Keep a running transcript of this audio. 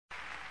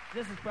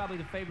This is probably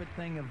the favorite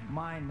thing of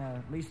mine,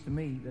 at least to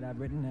me, that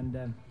I've written,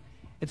 and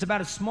it's about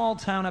a small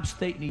town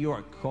upstate New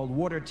York called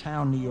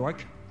Watertown, New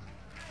York.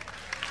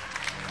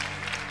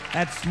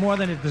 That's more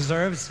than it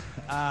deserves.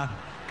 I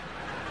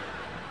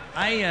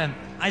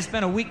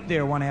spent a week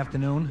there one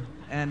afternoon,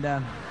 and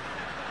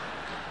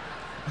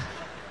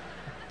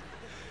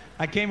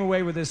I came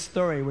away with this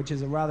story, which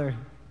is a rather,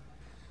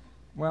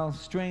 well,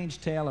 strange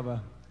tale of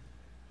a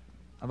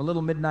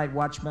little midnight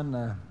watchman,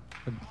 a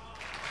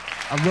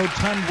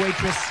rotund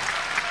waitress,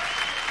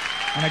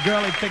 and a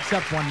girl he picks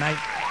up one night,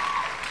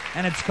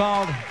 and it's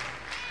called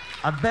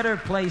A Better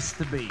Place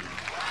to Be.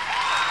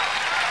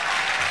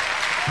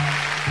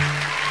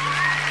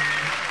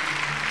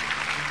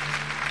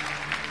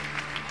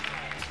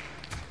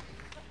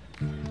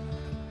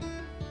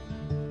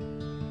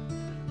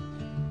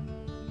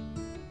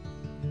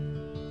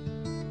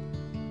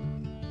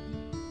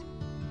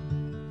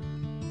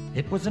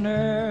 It was an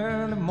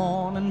early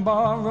morning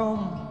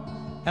ballroom,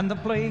 and the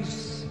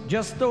place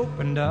just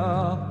opened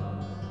up,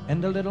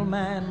 and the little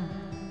man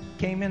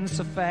came in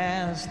so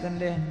fast,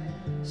 and they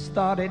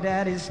started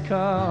at his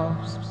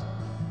cuffs.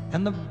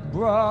 And the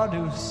broad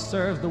who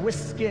served the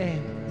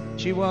whiskey,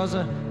 she was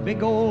a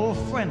big old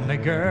friendly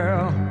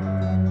girl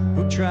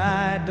who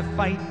tried to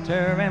fight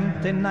her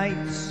empty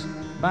nights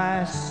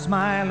by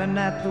smiling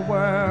at the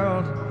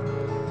world.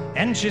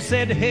 And she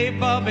said, "Hey,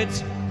 bub,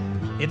 it's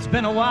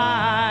been a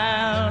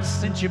while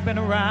since you've been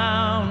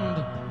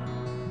around.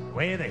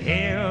 Where the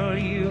hell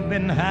you've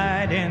been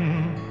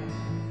hiding,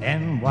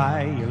 and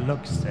why you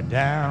look so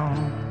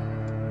down?"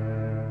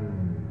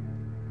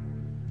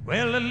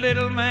 Well, the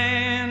little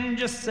man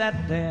just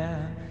sat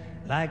there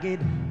like he'd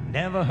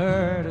never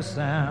heard a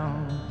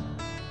sound.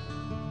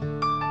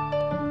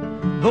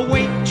 The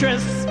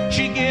waitress,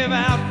 she gave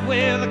out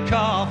with a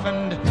cough,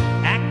 and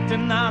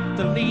acting not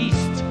the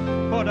least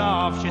put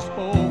off, she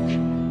spoke.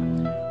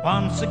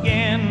 Once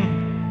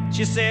again,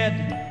 she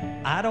said,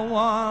 "I don't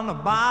want to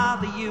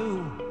bother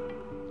you.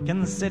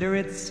 Consider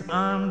it's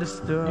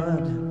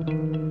understood.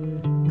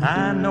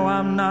 I know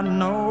I'm not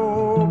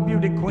no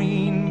beauty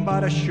queen,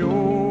 but I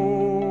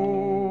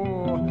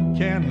sure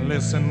can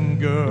listen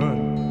good."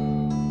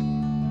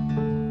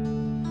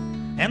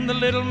 And the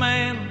little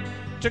man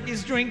took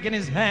his drink in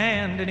his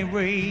hand and he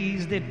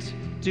raised it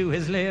to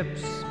his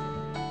lips.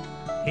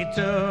 He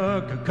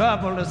took a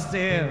couple of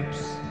sips,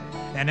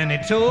 and then he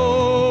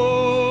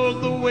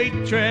told the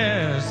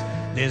waitress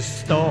this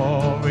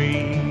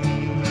story.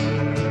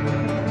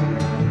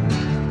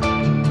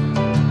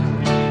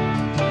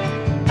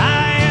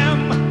 "I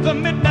am the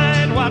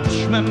midnight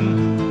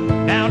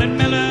watchman down in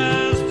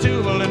Miller's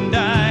Tool and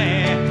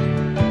Die,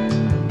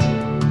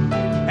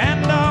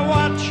 and I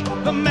watch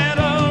the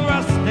metal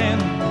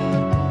rusting,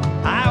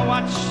 I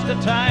watch the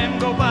time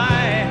go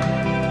by.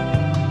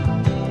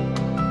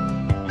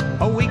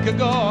 A week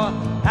ago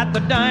at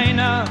the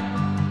diner,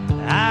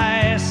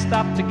 I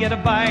stopped to get a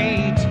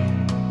bite,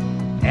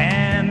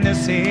 and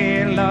this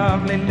here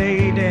lovely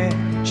lady,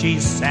 she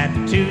sat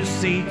 2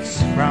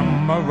 seats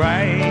from my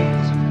right.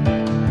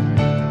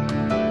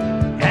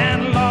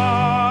 And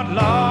Lord,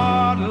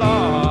 Lord,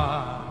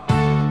 Lord,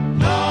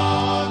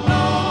 Lord,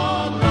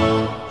 Lord,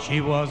 Lord, she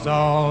was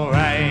all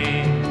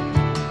right.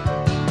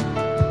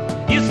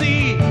 You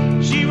see,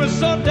 she was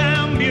so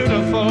damn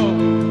beautiful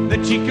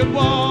that she could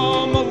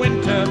warm a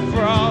winter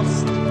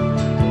frost.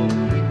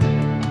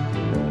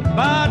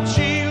 But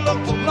she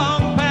looked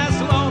long past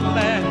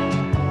lonely,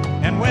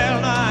 and well,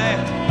 I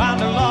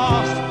found her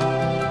lost.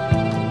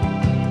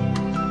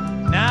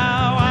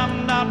 Now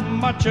I'm not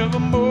much of a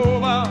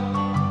mover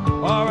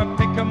or a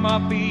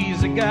pick-em-up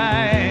easy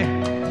guy,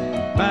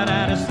 but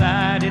I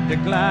decided to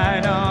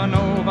glide on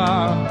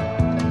over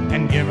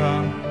and give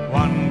her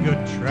one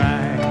good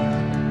try.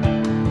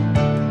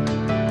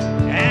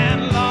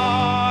 And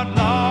Lord,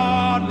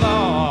 Lord,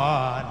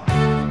 Lord,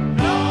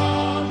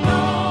 Lord,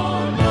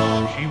 Lord,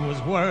 Lord, she was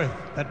worth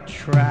a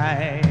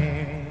try.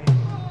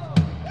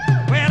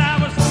 Well, I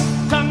was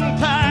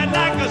tongue-tied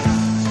like a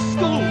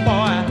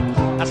schoolboy.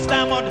 I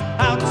stammered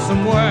out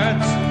some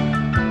words.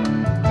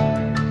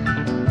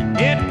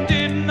 It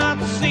did not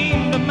seem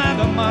to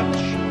matter much,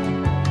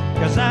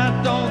 'cause I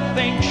don't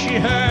think she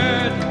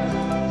heard.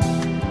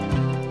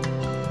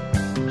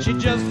 She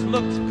just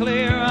looked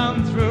clear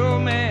on through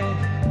me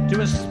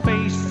to a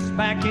space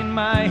back in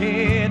my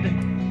head.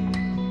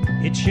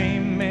 It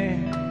shamed me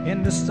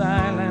into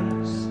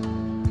silence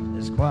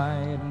as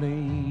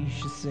quietly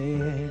she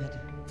said,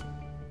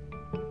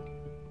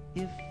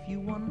 "If you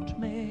want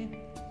me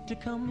to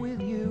come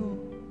with you,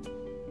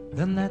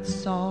 then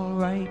that's all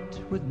right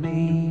with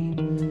me,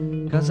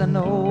 'cause I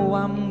know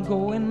I'm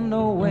going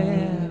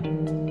nowhere,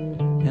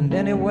 and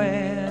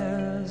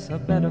anywhere's a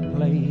better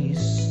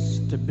place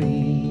to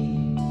be."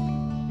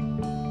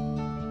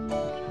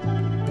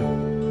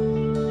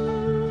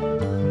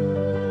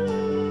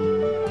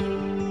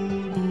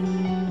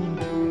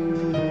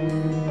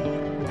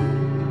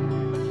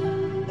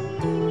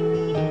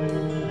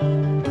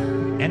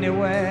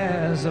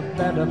 Anywhere's a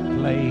better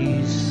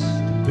place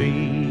to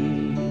be.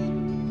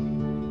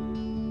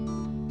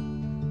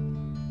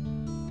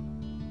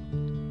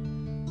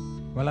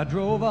 Well, I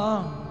drove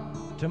her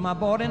to my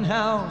boarding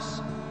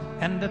house,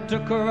 and I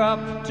took her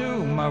up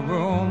to my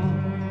room,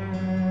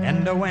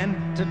 and I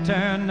went to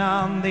turn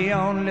on the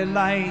only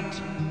light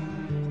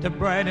to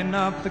brighten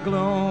up the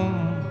gloom.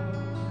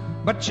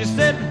 But she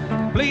said,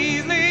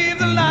 please leave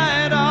the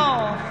light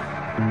off.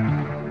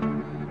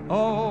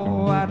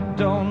 Oh, I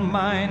don't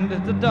mind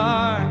the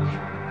dark.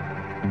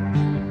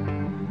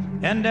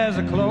 And as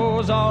the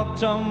clothes all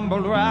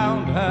tumbled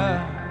round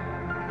her,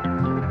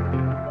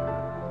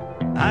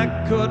 I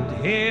could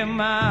hear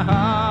my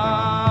heart.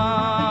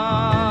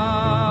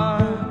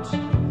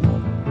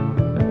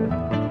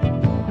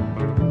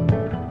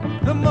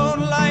 The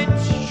moonlight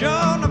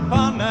shone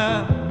upon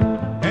her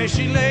as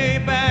she lay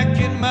back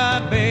in my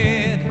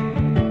bed.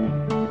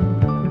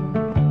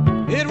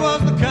 It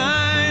was the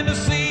kind of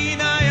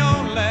scene I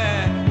only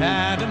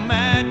had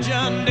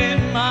imagined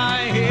in my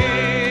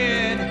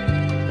head.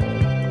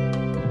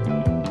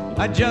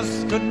 I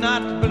just could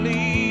not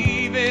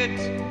believe it,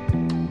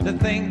 to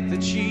think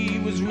that she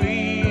was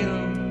real.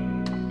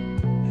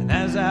 And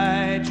as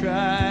I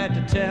tried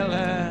to tell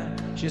her,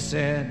 she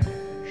said,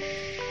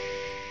 shh,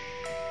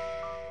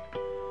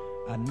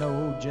 I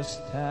know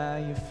just how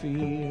you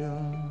feel.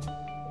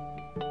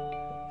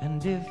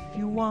 And if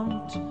you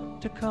want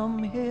to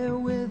come here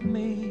with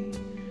me,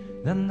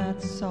 then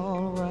that's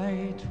all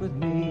right with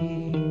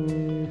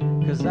me.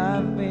 'Cause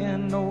I've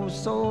been oh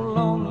so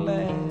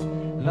lonely,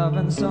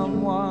 loving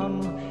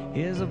someone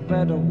is a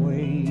better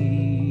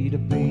way to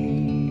be.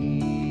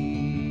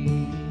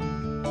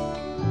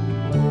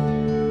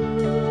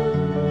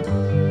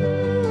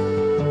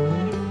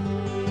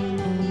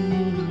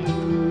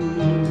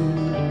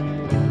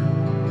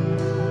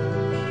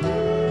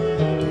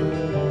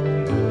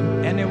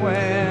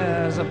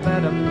 Anywhere's a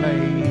better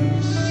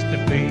place to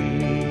be.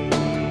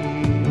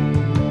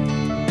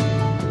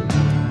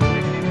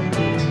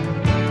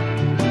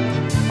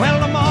 Well,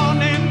 the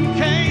morning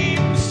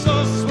came so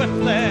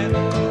swiftly,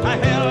 I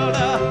held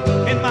her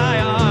in my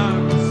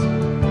arms,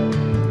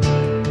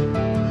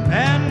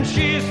 and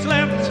she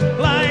slept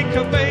like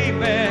a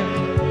baby,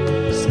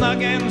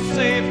 snug and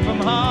safe from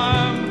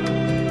harm.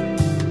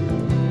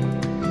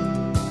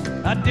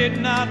 I did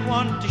not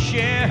want to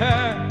share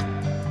her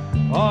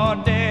or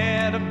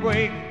dare to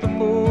break the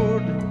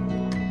mood,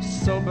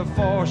 so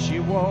before she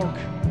woke,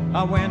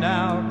 I went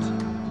out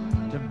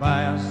to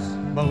buy us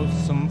both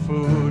some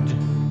food.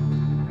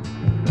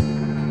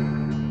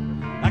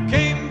 I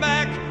came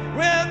back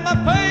with my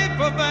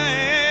paper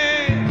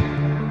bag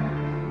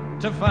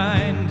to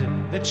find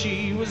that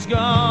she was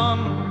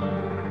gone.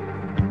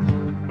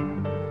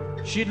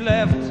 She'd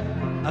left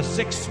a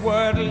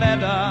 6-word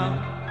letter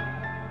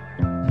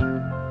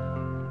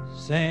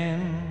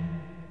saying,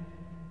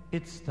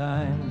 it's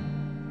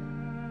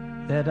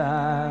time that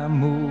I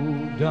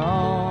moved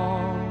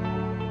on.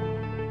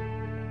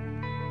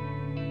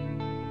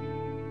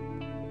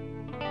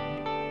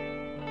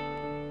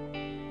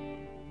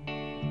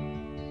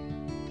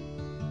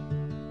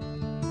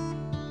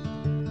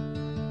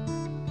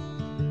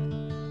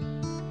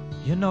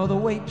 You know the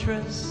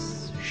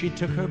waitress, she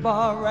took her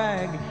bar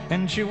rag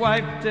and she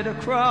wiped it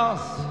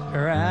across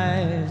her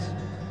eyes.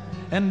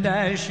 And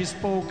as she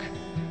spoke,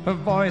 her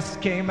voice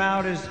came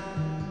out as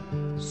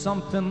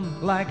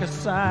something like a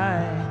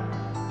sigh.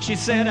 She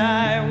said,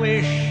 I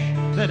wish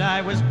that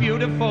I was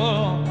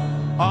beautiful,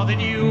 or that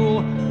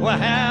you were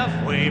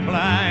halfway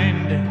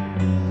blind.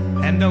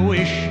 And I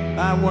wish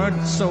I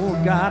weren't so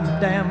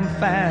goddamn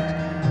fat.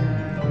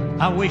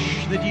 I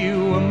wish that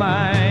you were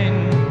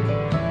mine.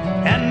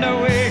 And I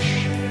wish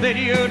that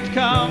you'd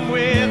come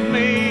with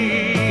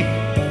me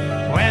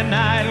when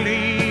I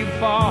leave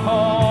for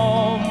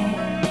home.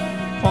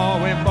 For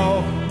we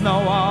both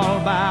know all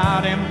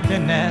about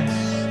emptiness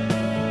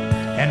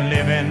and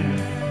living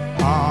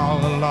all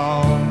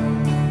alone.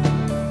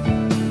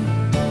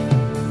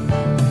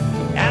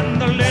 And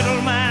the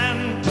little man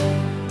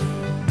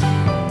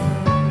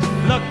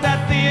looked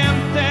at the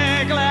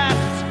empty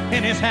glass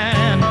in his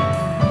hand,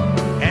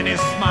 and he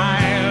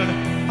smiled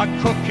a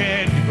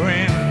crooked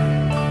grin.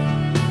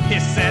 He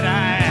said,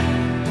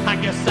 I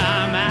guess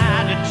I'm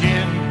out of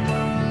gin,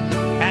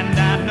 and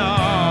I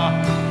know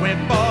we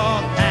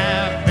both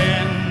have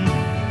been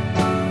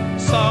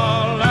so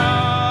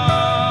lonely.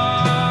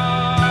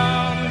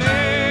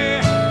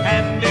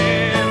 And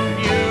if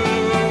you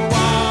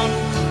want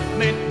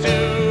me to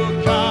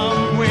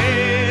come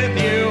with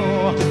you,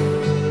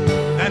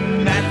 then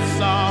that's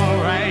all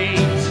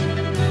right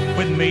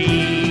with me.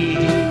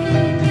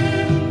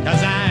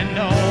 'Cause I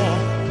know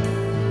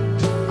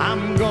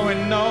I'm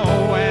going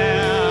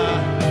nowhere,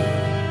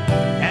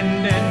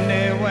 and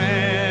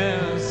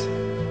anywhere's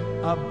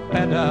a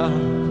better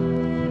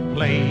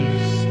place